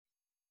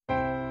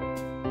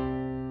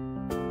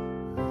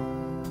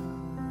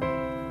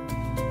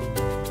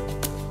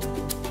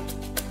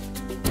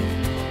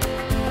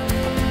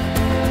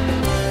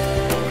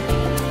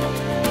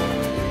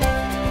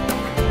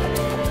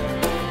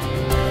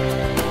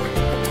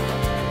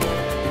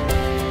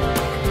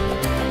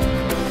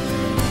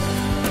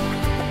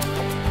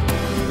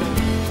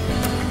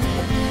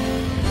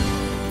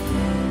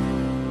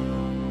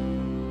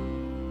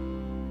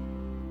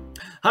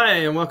Hi,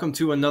 and welcome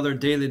to another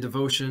daily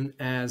devotion.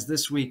 As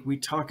this week we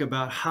talk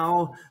about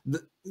how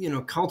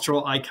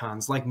cultural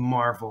icons like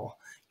Marvel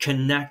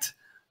connect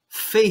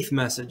faith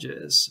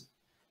messages,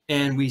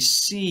 and we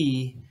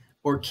see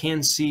or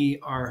can see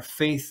our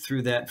faith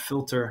through that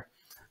filter,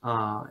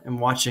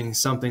 and watching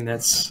something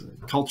that's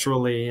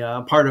culturally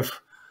part of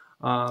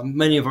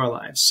many of our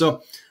lives.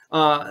 So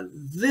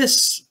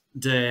this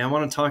day I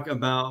want to talk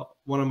about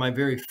one of my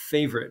very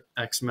favorite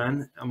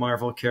X-Men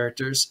Marvel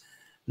characters,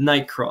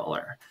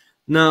 Nightcrawler.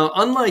 Now,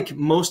 unlike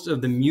most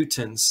of the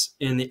mutants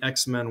in the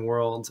X-Men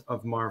world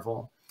of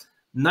Marvel,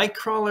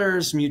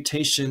 Nightcrawler's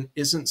mutation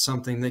isn't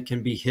something that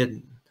can be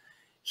hidden.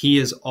 He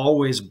is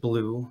always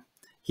blue.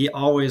 He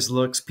always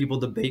looks, people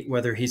debate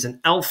whether he's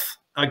an elf,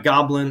 a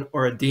goblin,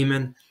 or a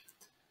demon.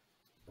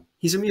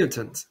 He's a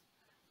mutant,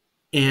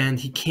 and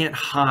he can't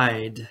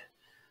hide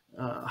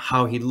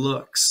how he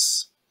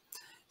looks.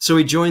 So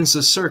he joins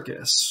the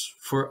circus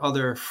for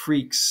other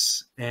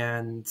freaks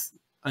and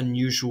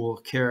unusual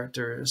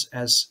characters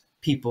as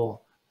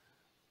people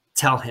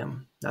tell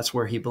him that's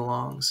where he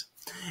belongs.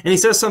 And he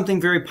says something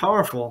very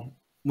powerful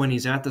when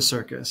he's at the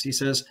circus. He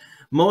says,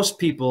 "Most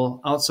people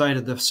outside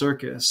of the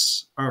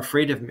circus are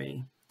afraid of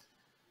me,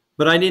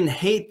 but I didn't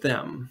hate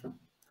them.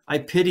 I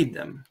pitied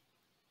them.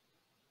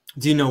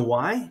 Do you know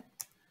why?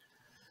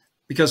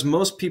 Because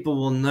most people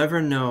will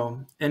never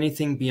know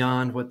anything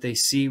beyond what they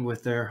see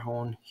with their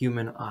own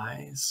human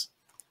eyes."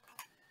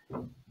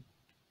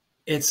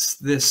 It's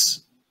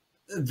this,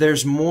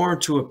 there's more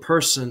to a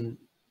person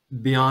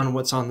beyond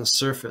what's on the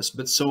surface,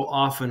 but so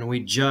often we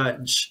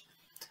judge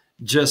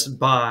just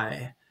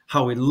by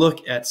how we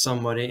look at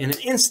somebody in an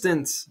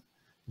instant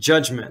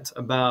judgment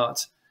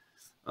about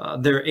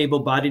their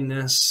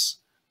able-bodiedness,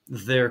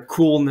 their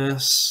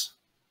coolness,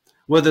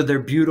 whether they're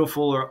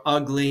beautiful or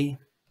ugly,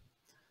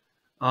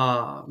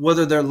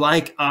 whether they're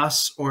like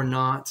us or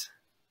not.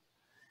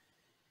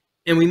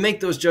 And we make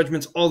those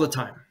judgments all the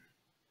time.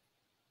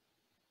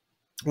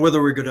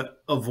 Whether we're going to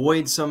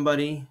avoid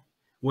somebody,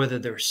 whether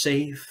they're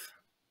safe.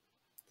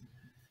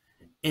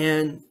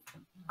 And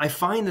I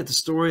find that the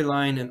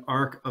storyline and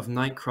arc of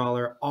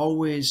Nightcrawler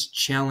always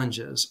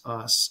challenges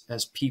us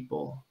as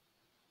people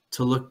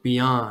to look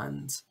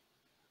beyond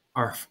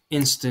our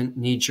instant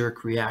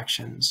knee-jerk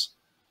reactions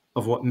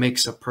of what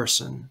makes a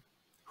person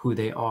who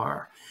they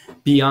are,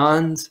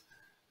 beyond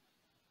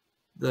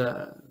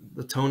the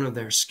tone of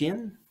their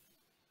skin.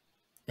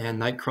 And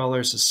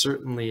Nightcrawler's is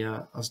certainly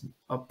a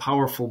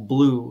powerful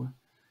blue,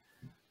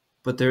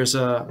 but there's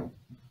a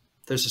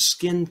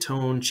skin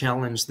tone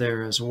challenge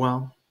there as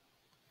well.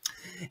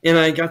 And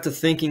I got to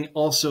thinking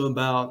also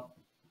about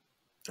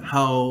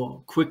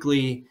how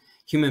quickly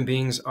human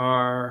beings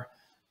are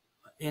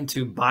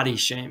into body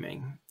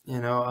shaming,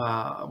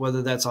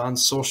 whether that's on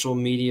social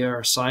media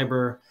or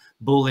cyber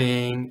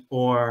bullying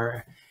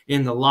or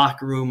in the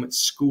locker room at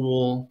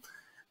school.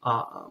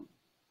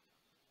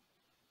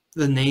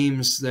 The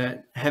names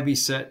that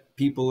heavyset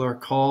people are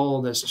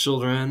called as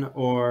children,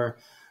 or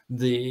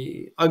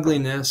the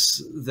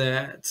ugliness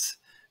that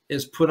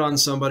is put on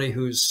somebody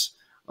who's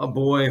a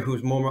boy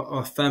who's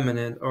more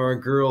effeminate, or a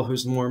girl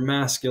who's more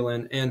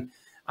masculine, and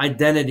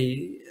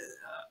identity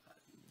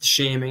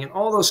shaming, and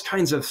all those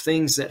kinds of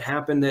things that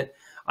happen that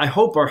I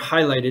hope are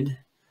highlighted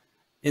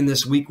in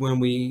this week when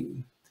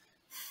we,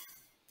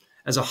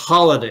 as a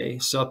holiday,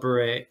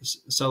 celebrate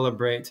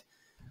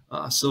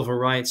civil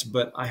rights.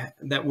 But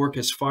that work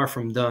is far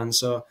from done.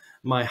 So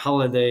my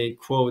holiday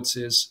quotes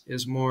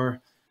is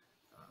more,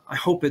 I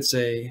hope it's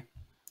an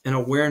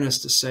awareness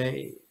to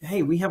say,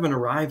 hey, we haven't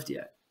arrived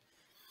yet.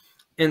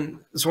 And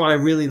that's why I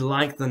really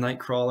like the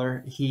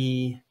Nightcrawler.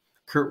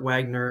 Kurt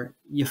Wagner,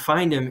 you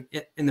find him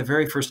in the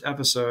very first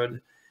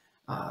episode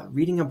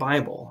reading a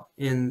Bible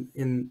in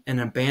an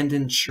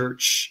abandoned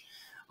church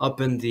up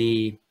in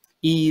the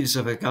eaves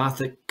of a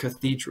Gothic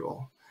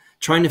cathedral,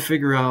 trying to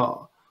figure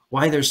out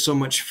why there's so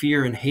much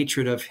fear and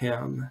hatred of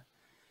him,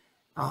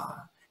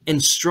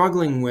 and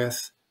struggling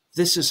with,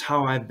 this is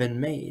how I've been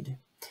made.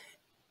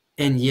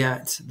 And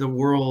yet the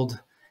world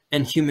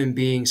and human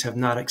beings have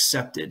not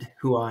accepted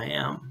who I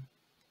am.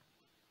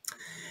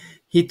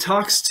 He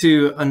talks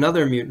to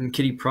another mutant,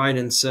 Kitty Pryde,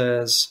 and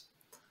says,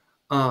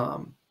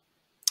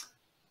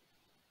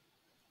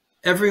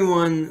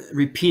 everyone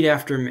repeat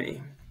after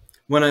me.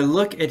 When I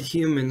look at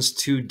humans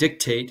to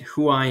dictate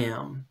who I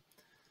am,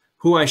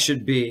 who I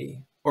should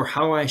be, or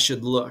how I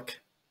should look,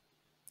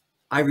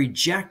 I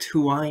reject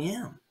who I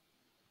am.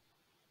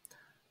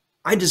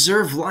 I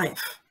deserve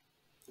life.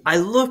 I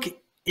look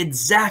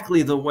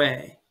exactly the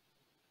way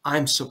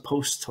I'm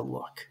supposed to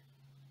look.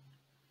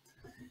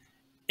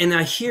 And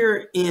I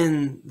hear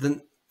in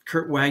the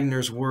Kurt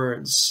Wagner's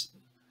words,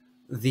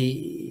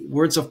 the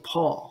words of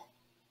Paul.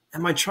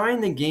 Am I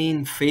trying to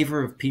gain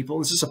favor of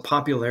people? Is this a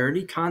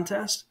popularity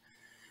contest?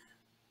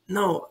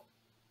 No,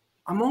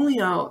 I'm only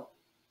out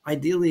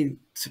ideally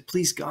to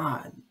please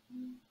God,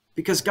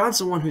 because God's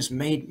the one who's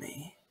made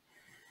me.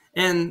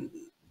 And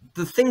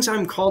the things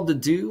I'm called to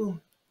do,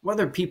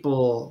 whether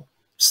people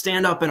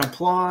stand up and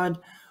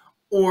applaud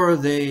or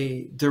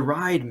they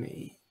deride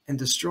me and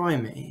destroy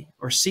me,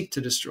 or seek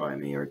to destroy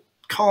me, or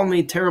call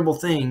me terrible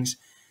things,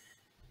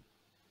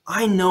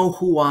 I know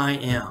who I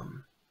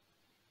am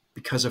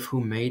because of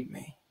who made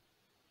me.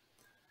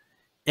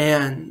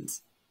 And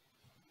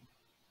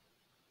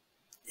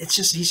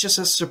he's just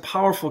such a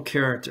powerful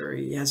character.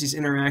 He has these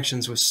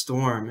interactions with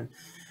Storm and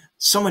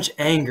so much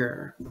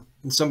anger,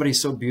 and somebody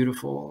so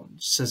beautiful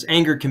says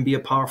anger can be a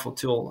powerful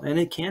tool, and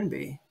it can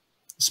be,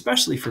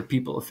 especially for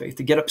people of faith,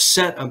 to get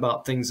upset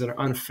about things that are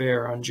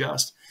unfair,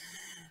 unjust.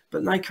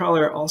 But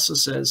Nightcrawler also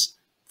says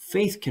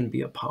faith can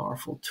be a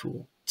powerful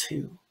tool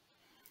too.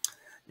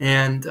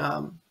 And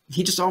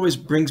he just always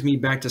brings me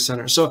back to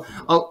center. So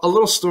a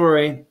little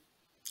story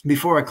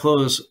before I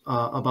close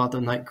about the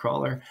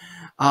Nightcrawler.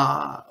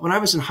 When I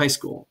was in high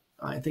school,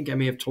 I think I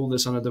may have told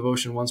this on a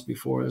devotion once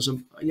before. There was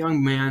a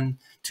young man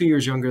 2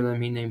 years younger than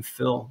me named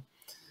Phil.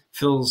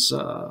 Phil's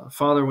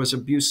father was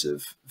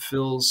abusive.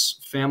 Phil's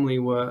family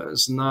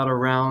was not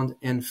around.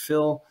 And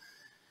Phil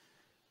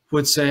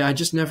would say, I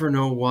just never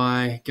know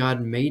why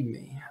God made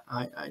me.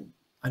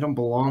 I don't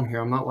belong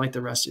here. I'm not like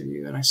the rest of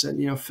you. And I said,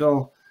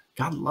 Phil,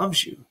 God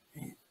loves you.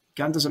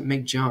 God doesn't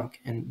make junk.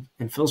 And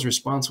Phil's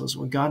response was,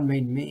 well, God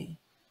made me.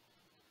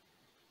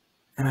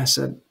 And I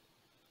said,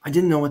 I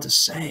didn't know what to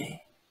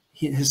say.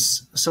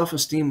 His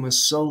self-esteem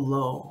was so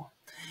low.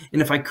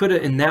 And if I could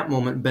have in that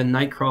moment been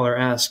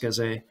Nightcrawler-esque as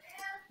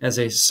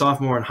a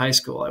sophomore in high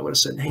school, I would have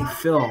said, hey,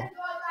 Phil,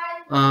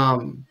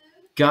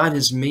 God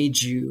has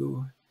made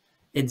you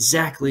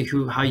exactly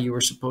how you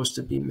were supposed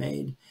to be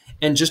made.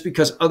 And just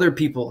because other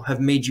people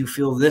have made you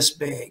feel this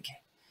big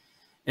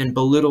and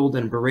belittled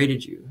and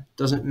berated you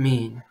doesn't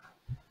mean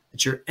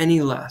that you're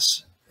any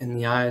less in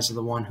the eyes of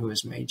the one who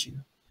has made you.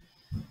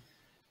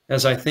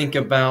 As I think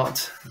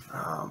about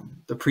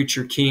the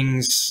Preacher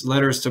King's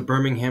letters to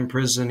Birmingham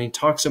prison, he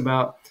talks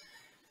about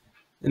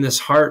in this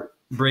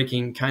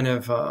heartbreaking kind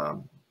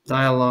of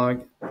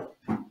dialogue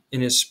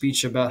in his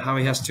speech about how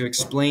he has to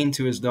explain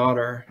to his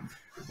daughter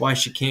why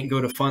she can't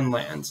go to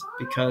Funland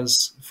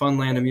because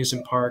Funland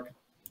Amusement Park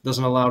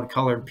doesn't allow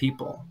colored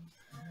people.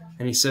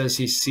 And he says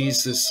he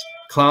sees this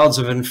clouds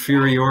of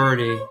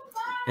inferiority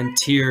and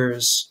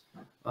tears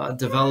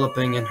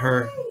developing in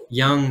her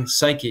young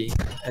psyche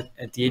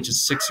at the age of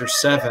 6 or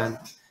 7.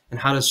 And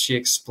how does he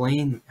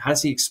explain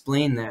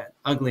that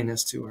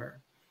ugliness to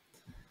her?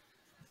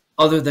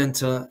 Other than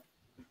to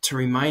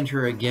remind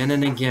her again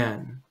and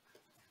again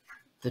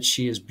that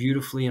she is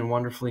beautifully and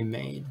wonderfully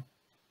made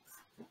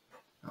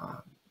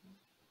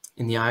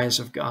in the eyes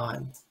of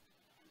God,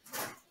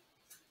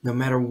 no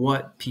matter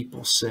what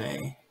people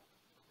say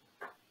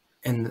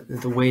and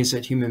the ways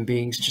that human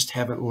beings just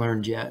haven't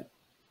learned yet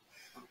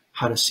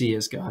how to see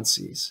as God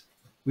sees.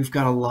 We've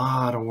got a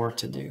lot of work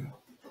to do.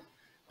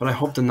 But I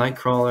hope the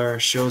Nightcrawler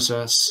shows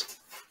us,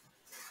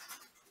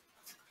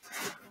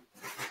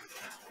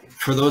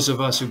 for those of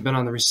us who've been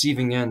on the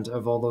receiving end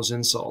of all those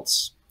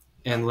insults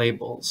and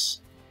labels,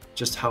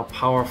 just how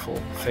powerful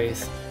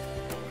faith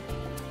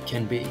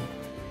can be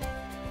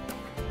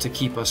to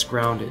keep us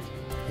grounded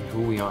in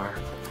who we are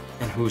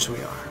and whose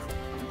we are.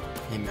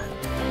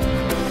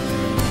 Amen.